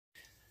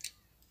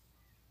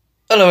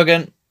Hello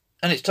again,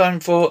 and it's time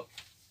for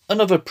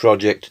another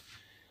project.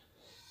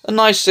 A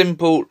nice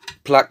simple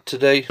plaque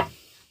today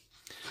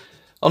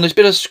on this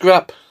bit of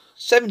scrap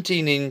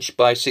 17"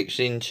 by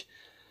 6"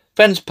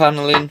 fence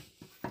panelling,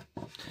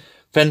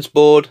 fence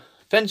board,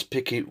 fence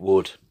picket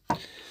wood.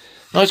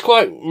 Now it's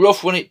quite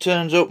rough when it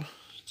turns up,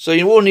 so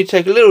you will need to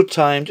take a little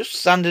time just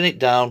sanding it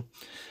down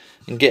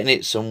and getting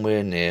it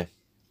somewhere near.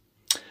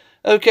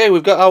 Okay,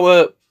 we've got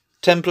our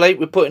template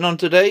we're putting on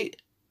today,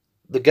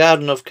 the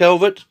Garden of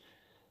Calvert,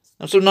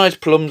 and some nice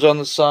plums on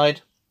the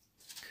side.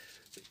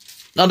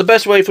 Now the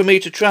best way for me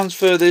to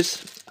transfer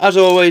this, as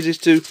always, is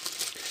to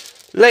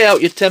lay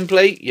out your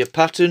template, your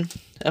pattern,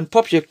 and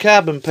pop your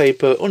carbon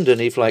paper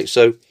underneath like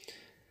so,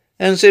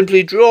 and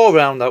simply draw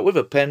around that with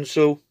a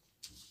pencil.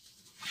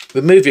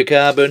 Remove your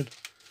carbon,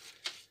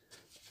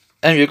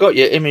 and you've got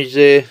your image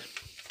there,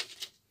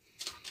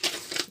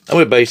 and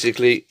we're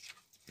basically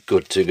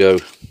good to go.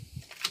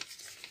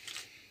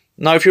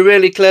 Now if you're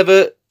really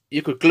clever,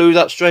 you could glue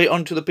that straight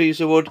onto the piece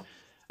of wood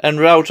and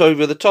route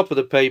over the top of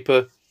the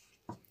paper.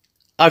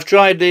 I've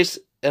tried this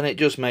and it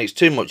just makes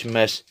too much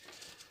mess,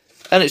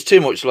 and it's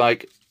too much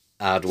like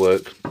hard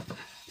work.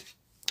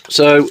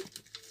 So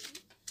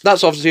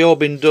that's obviously all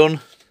been done.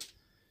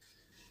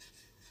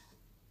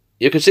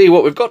 You can see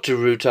what we've got to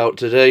route out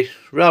today.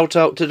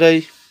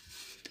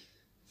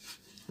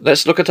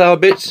 Let's look at our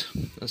bits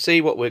and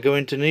see what we're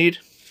going to need.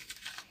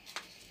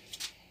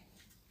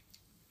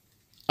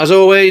 As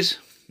always,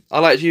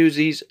 I like to use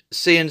these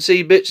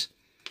CNC bits.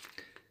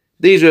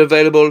 These are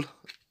available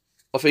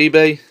off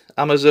eBay,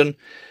 Amazon.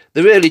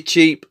 They're really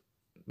cheap,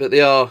 but they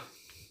are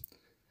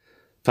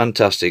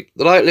fantastic.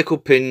 They're like little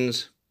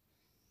pins,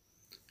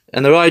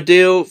 and they're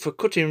ideal for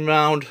cutting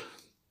round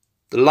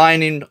the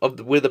lining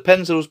of where the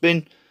pencil's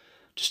been.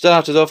 To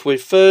start us off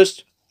with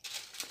first,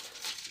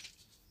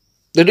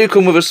 they do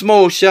come with a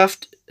small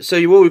shaft, so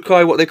you will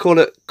require what they call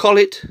a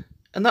collet,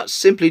 and that's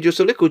simply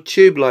just a little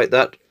tube like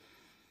that,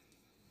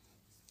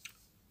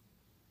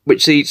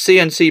 which the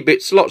CNC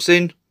bit slots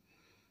in.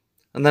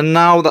 And then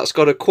now that's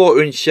got a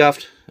 1/4"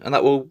 shaft, and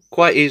that will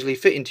quite easily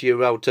fit into your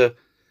router,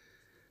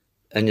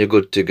 and you're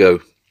good to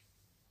go.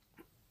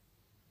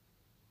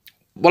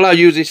 What I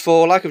use this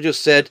for, like I've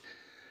just said,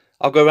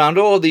 I'll go around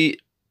all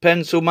the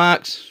pencil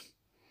marks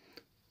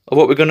of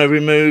what we're going to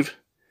remove,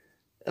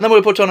 and then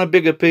we'll put on a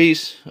bigger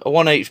piece, a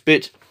 1/8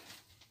 bit,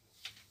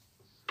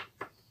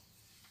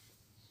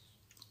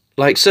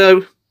 like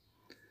so,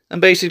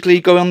 and basically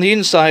go on the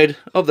inside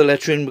of the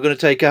lettering. We're going to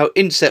take out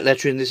inset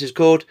lettering, this is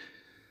called.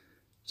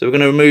 So we're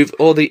going to remove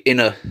all the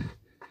inner.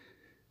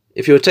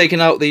 If you're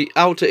taking out the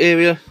outer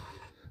area,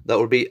 that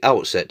will be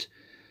outset.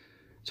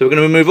 So we're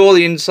going to remove all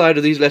the inside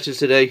of these letters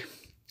today,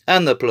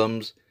 and the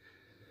plums.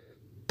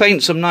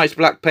 Paint some nice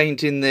black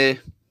paint in there.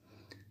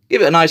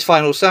 Give it a nice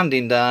final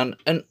sanding down,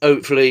 and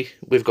hopefully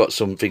we've got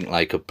something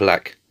like a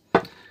plaque.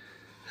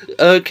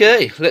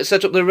 Okay, let's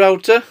set up the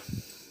router.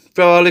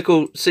 Throw our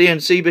little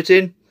CNC bit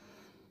in,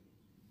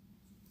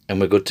 and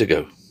we're good to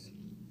go.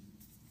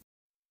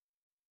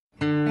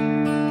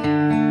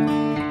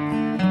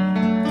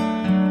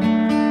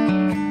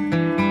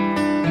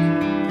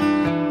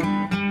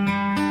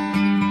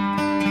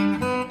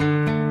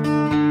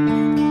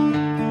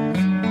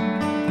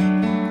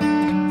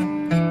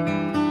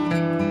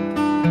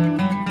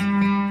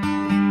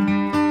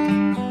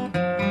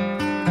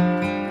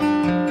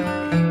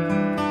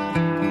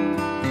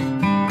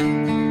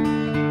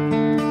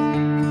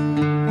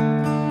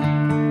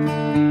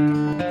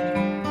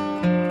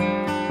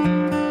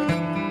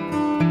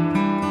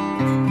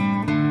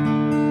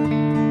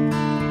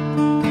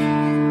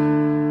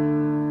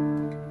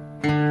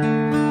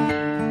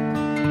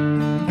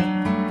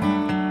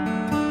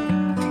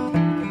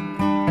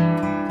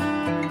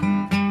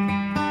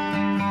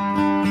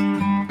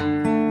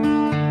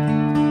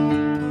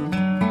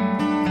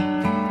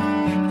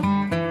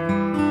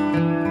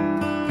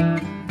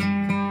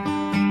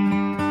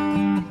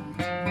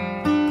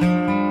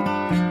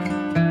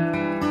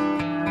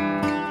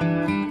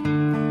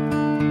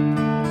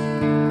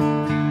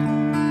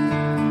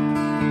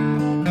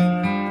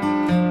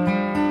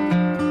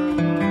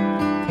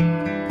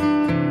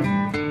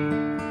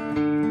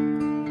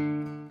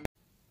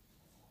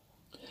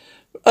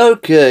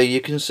 Okay,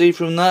 you can see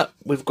from that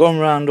we've gone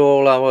round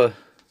all our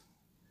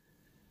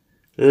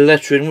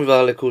lettering with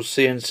our little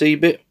CNC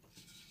bit.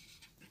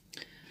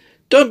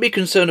 Don't be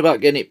concerned about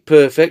getting it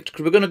perfect,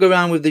 because we're going to go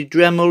around with the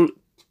Dremel,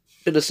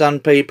 bit of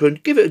sandpaper,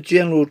 and give it a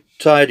general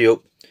tidy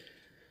up.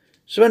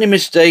 So any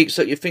mistakes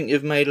that you think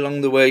you've made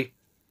along the way,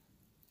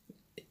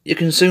 you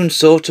can soon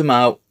sort them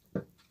out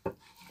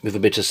with a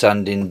bit of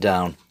sanding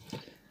down.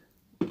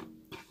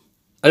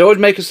 I always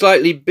make a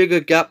slightly bigger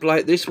gap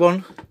like this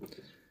one.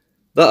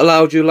 That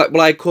allows you, like what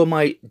I call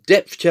my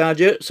depth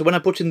charger. So when I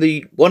put in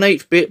the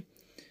 1/8 bit,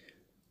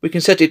 we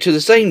can set it to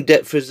the same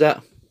depth as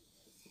that,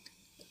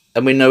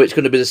 and we know it's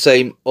going to be the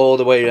same all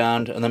the way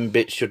around, and then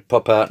bits should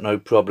pop out no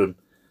problem.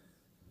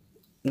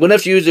 I'm going to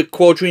have to use a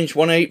 1/4"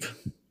 1/8,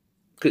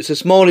 because it's the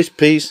smallest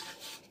piece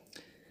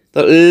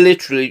that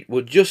literally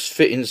would just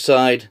fit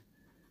inside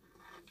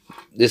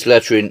this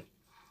lettering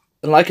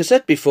And like I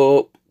said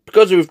before,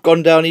 because we've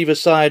gone down either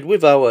side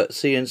with our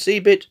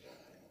CNC bit,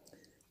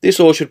 this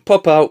all should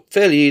pop out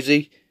fairly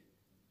easy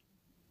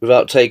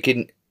without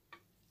taking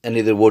any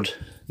of the wood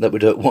that we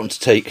don't want to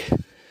take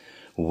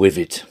with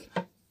it.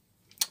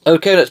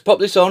 Okay, let's pop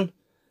this on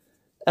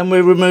and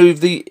we'll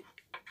remove the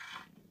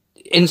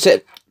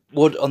inset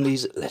wood on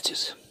these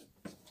letters.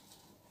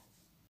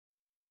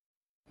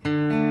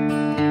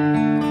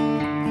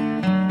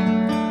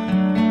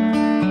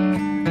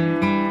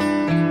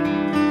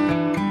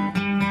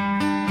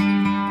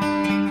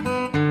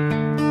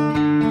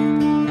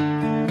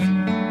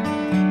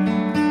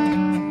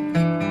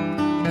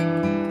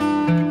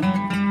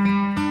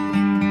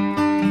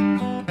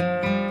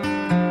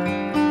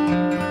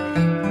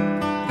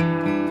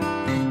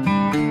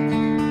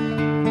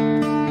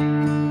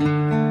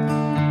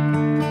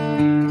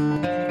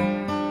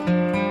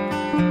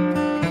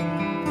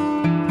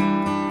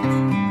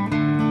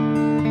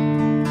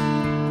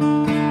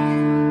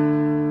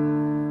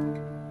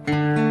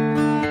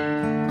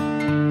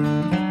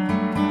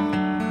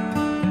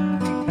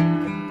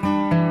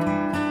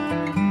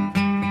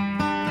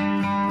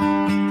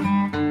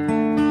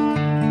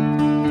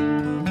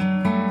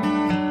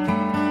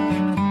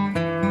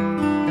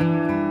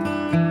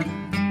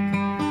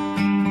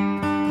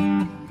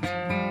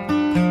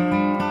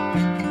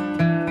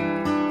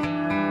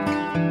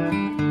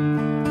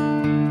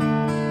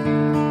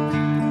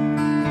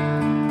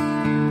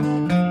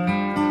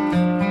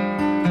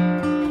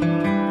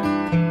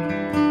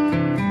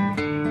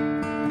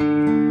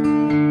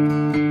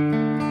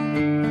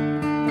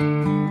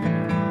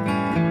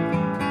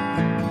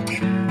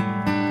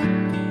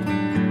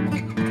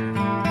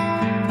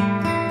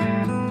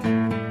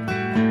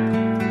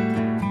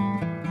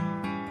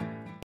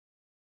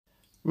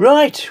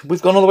 Right,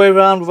 we've gone all the way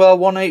around with our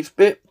 1/8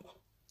 bit.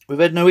 We've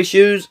had no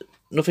issues,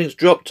 nothing's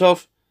dropped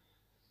off.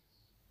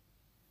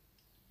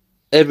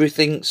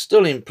 Everything's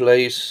still in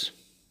place.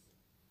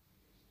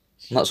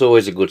 And that's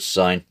always a good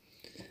sign.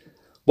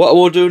 What I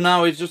will do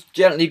now is just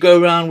gently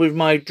go around with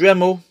my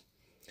Dremel.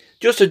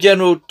 Just a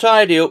general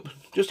tidy up,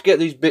 just to get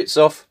these bits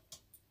off.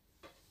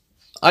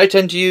 I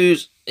tend to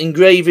use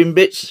engraving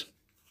bits.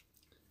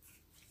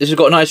 This has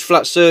got a nice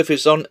flat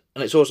surface on,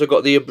 and it's also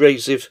got the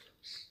abrasive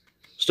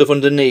stuff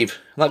underneath.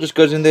 And that just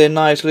goes in there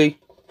nicely.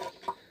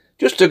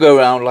 Just to go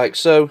around like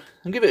so,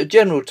 and give it a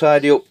general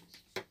tidy up.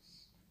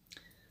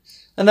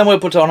 And then we'll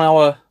put on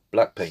our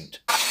black paint.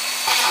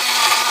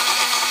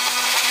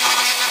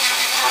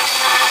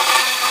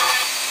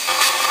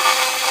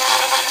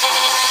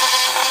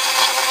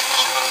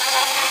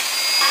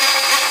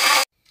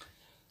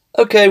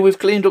 Okay, we've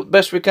cleaned up the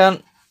best we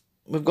can.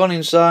 We've gone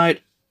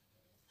inside.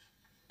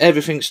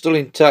 Everything's still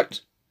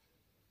intact.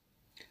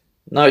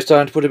 Now it's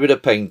time to put a bit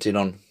of painting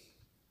on.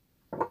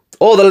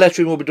 All the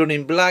lettering will be done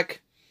in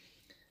black.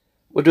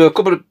 We'll do a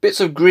couple of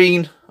bits of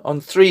green on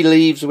 3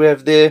 leaves we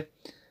have there.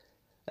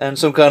 And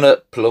some kind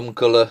of plum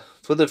colour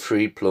for the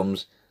 3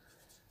 plums.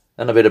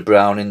 And a bit of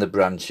brown in the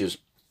branches.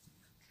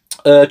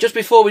 Just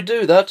before we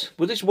do that,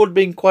 with this wood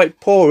being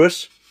quite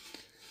porous,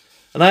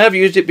 and I have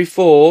used it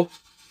before,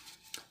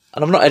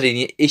 and I've not had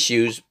any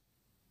issues,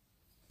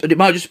 but it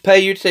might just pay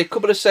you to take a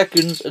couple of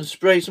seconds and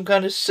spray some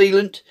kind of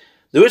sealant.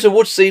 There is a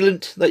wood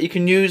sealant that you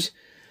can use.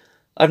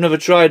 I've never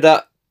tried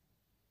that.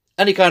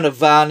 Any kind of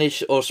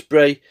varnish or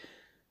spray,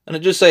 and it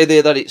just say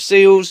there that it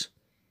seals.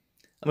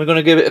 And we're going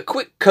to give it a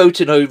quick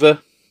coating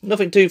over.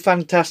 Nothing too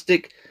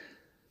fantastic,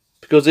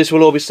 because this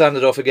will all be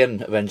sanded off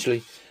again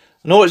eventually.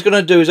 And all it's going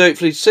to do is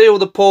hopefully seal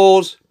the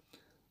pores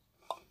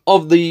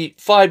of the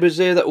fibres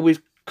there that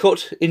we've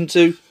cut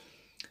into.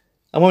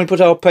 And when we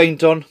put our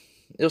paint on,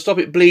 it'll stop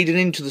it bleeding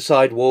into the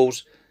side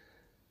walls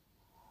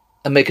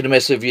and making a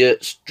mess of your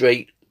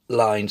straight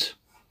lines.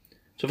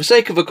 So for the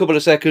sake of a couple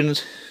of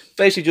seconds,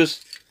 basically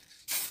just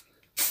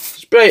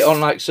spray it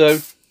on like so.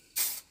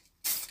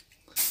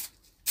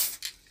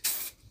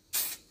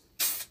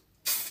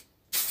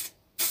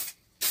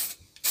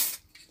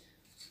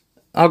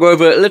 I'll go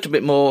over it a little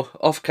bit more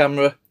off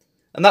camera,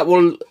 and that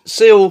will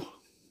seal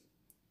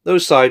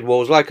those side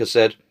walls like I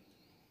said,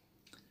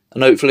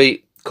 and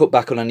hopefully cut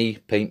back on any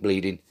paint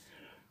bleeding.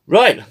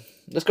 Right,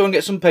 let's go and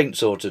get some paint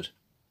sorted.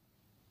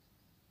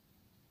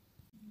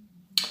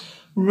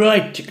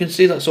 Right, you can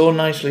see that's all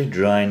nicely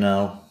dry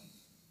now.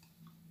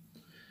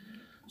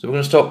 So we're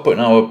going to start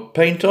putting our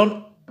paint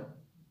on.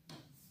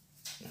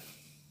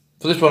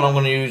 For this one I'm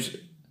going to use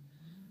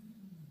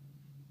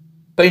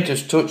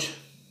Painter's Touch.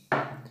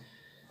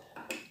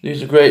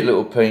 These are great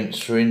little paints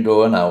for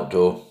indoor and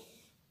outdoor.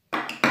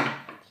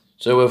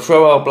 So we'll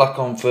throw our black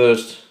on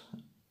first,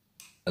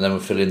 and then we'll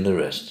fill in the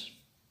rest.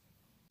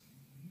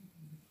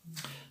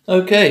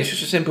 Okay, it's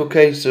just a simple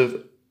case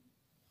of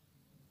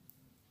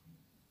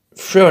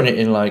throwing it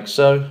in like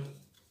so.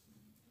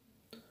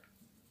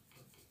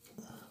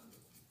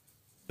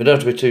 We don't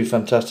have to be too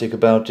fantastic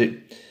about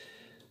it,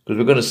 because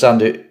we're going to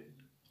sand it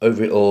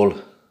over it all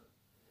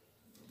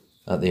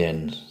at the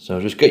end.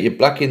 So just get your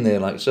black in there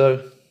like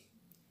so.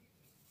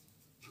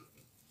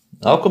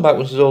 I'll come back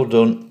once it's all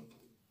done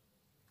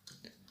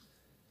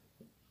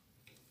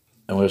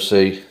and we'll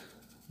see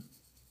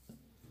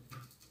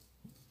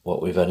what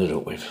we've ended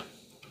up with.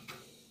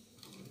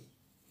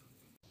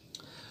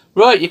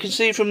 Right, you can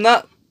see from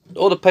that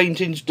all the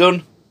painting's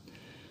done.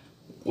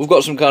 We've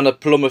got some kind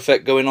of plum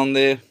effect going on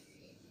there.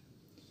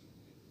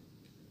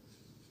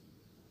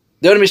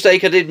 The only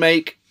mistake I did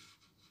make,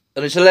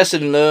 and it's a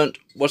lesson learnt,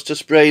 was to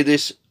spray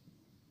this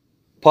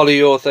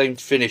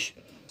polyurethane finish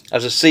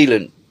as a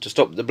sealant to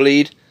stop the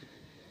bleed.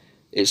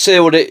 It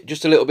sealed it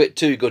just a little bit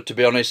too good, to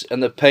be honest,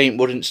 and the paint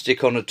wouldn't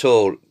stick on at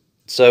all.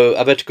 So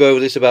I've had to go over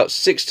this about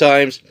 6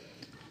 times,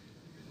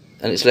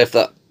 and it's left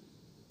that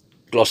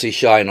glossy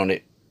shine on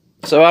it.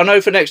 So I know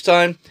for next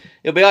time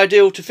it'll be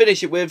ideal to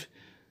finish it with,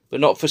 but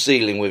not for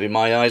sealing with, in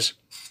my eyes.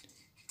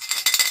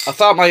 I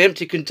found my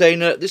empty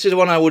container. This is the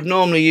one I would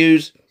normally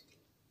use,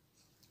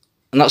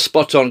 and that's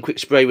spot on. Quick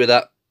spray with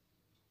that.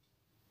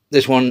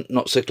 This one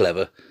not so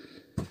clever.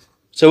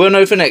 So we'll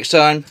know for next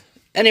time.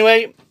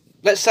 Anyway,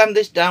 let's sand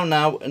this down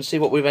now and see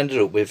what we've ended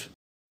up with.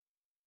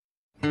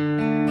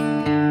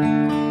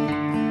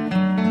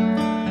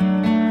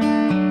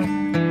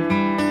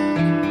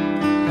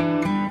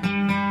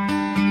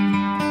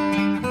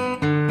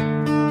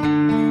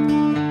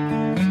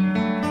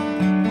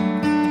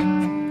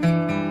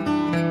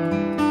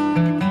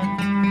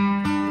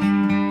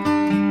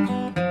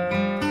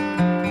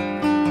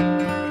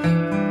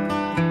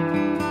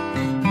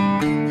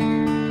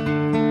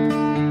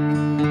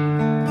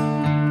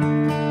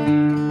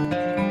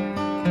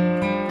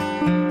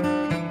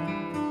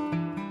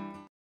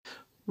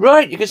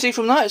 Right, you can see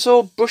from that it's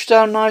all brushed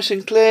down nice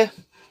and clear.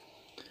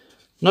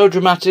 No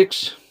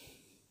dramatics.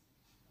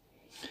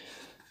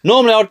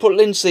 Normally I would put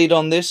linseed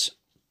on this,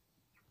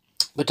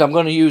 but I'm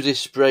going to use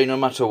this spray no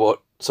matter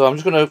what. So I'm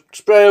just going to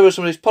spray over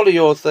some of this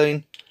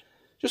polyurethane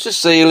just to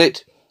seal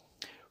it.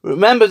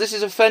 Remember, this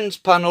is a fence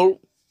panel,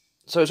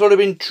 so it's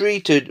already been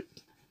treated,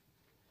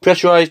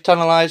 pressurised,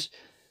 tannalised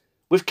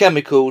with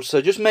chemicals. So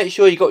just make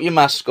sure you got your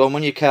mask on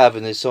when you're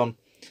carving this on,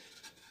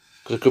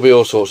 because there could be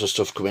all sorts of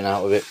stuff coming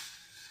out of it.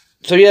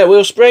 So yeah,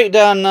 we'll spray it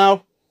down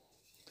now.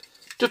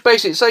 Just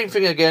basically the same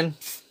thing again.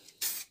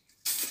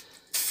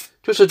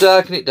 Just to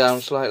darken it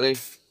down slightly.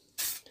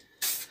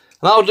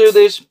 And I'll do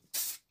this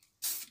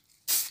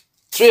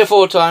 3 or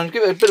 4 times,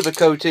 give it a bit of a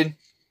coating.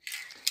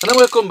 And then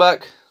we'll come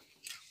back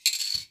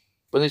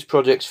when this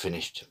project's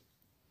finished.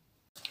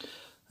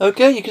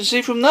 Okay, you can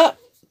see from that,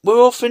 we're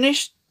all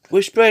finished.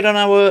 We've sprayed on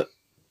our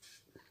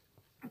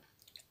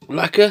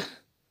lacquer,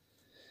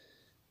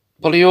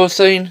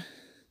 polyurethane.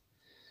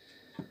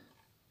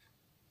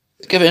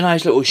 Give it a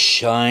nice little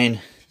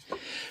shine.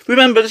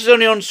 Remember, this is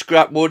only on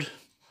scrap wood,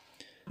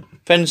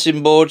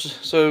 fencing boards,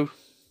 so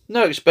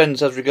no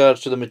expense as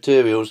regards to the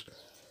materials.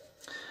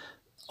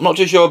 I'm not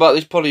too sure about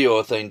this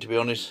polyurethane, to be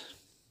honest.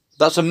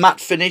 That's a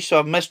matte finish, so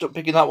I've messed up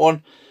picking that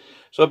one.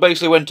 So I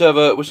basically went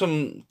over with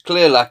some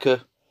clear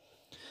lacquer,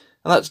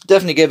 and that's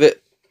definitely give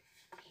it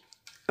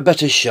a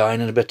better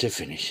shine and a better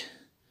finish,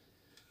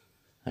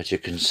 as you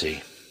can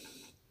see.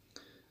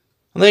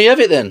 And there you have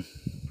it then.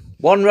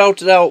 One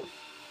routed out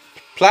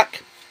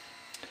plaque,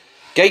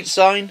 gate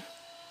sign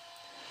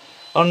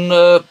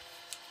on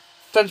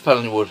fence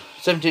paneling wood,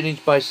 17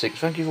 inch by 6.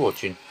 Thank you for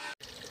watching.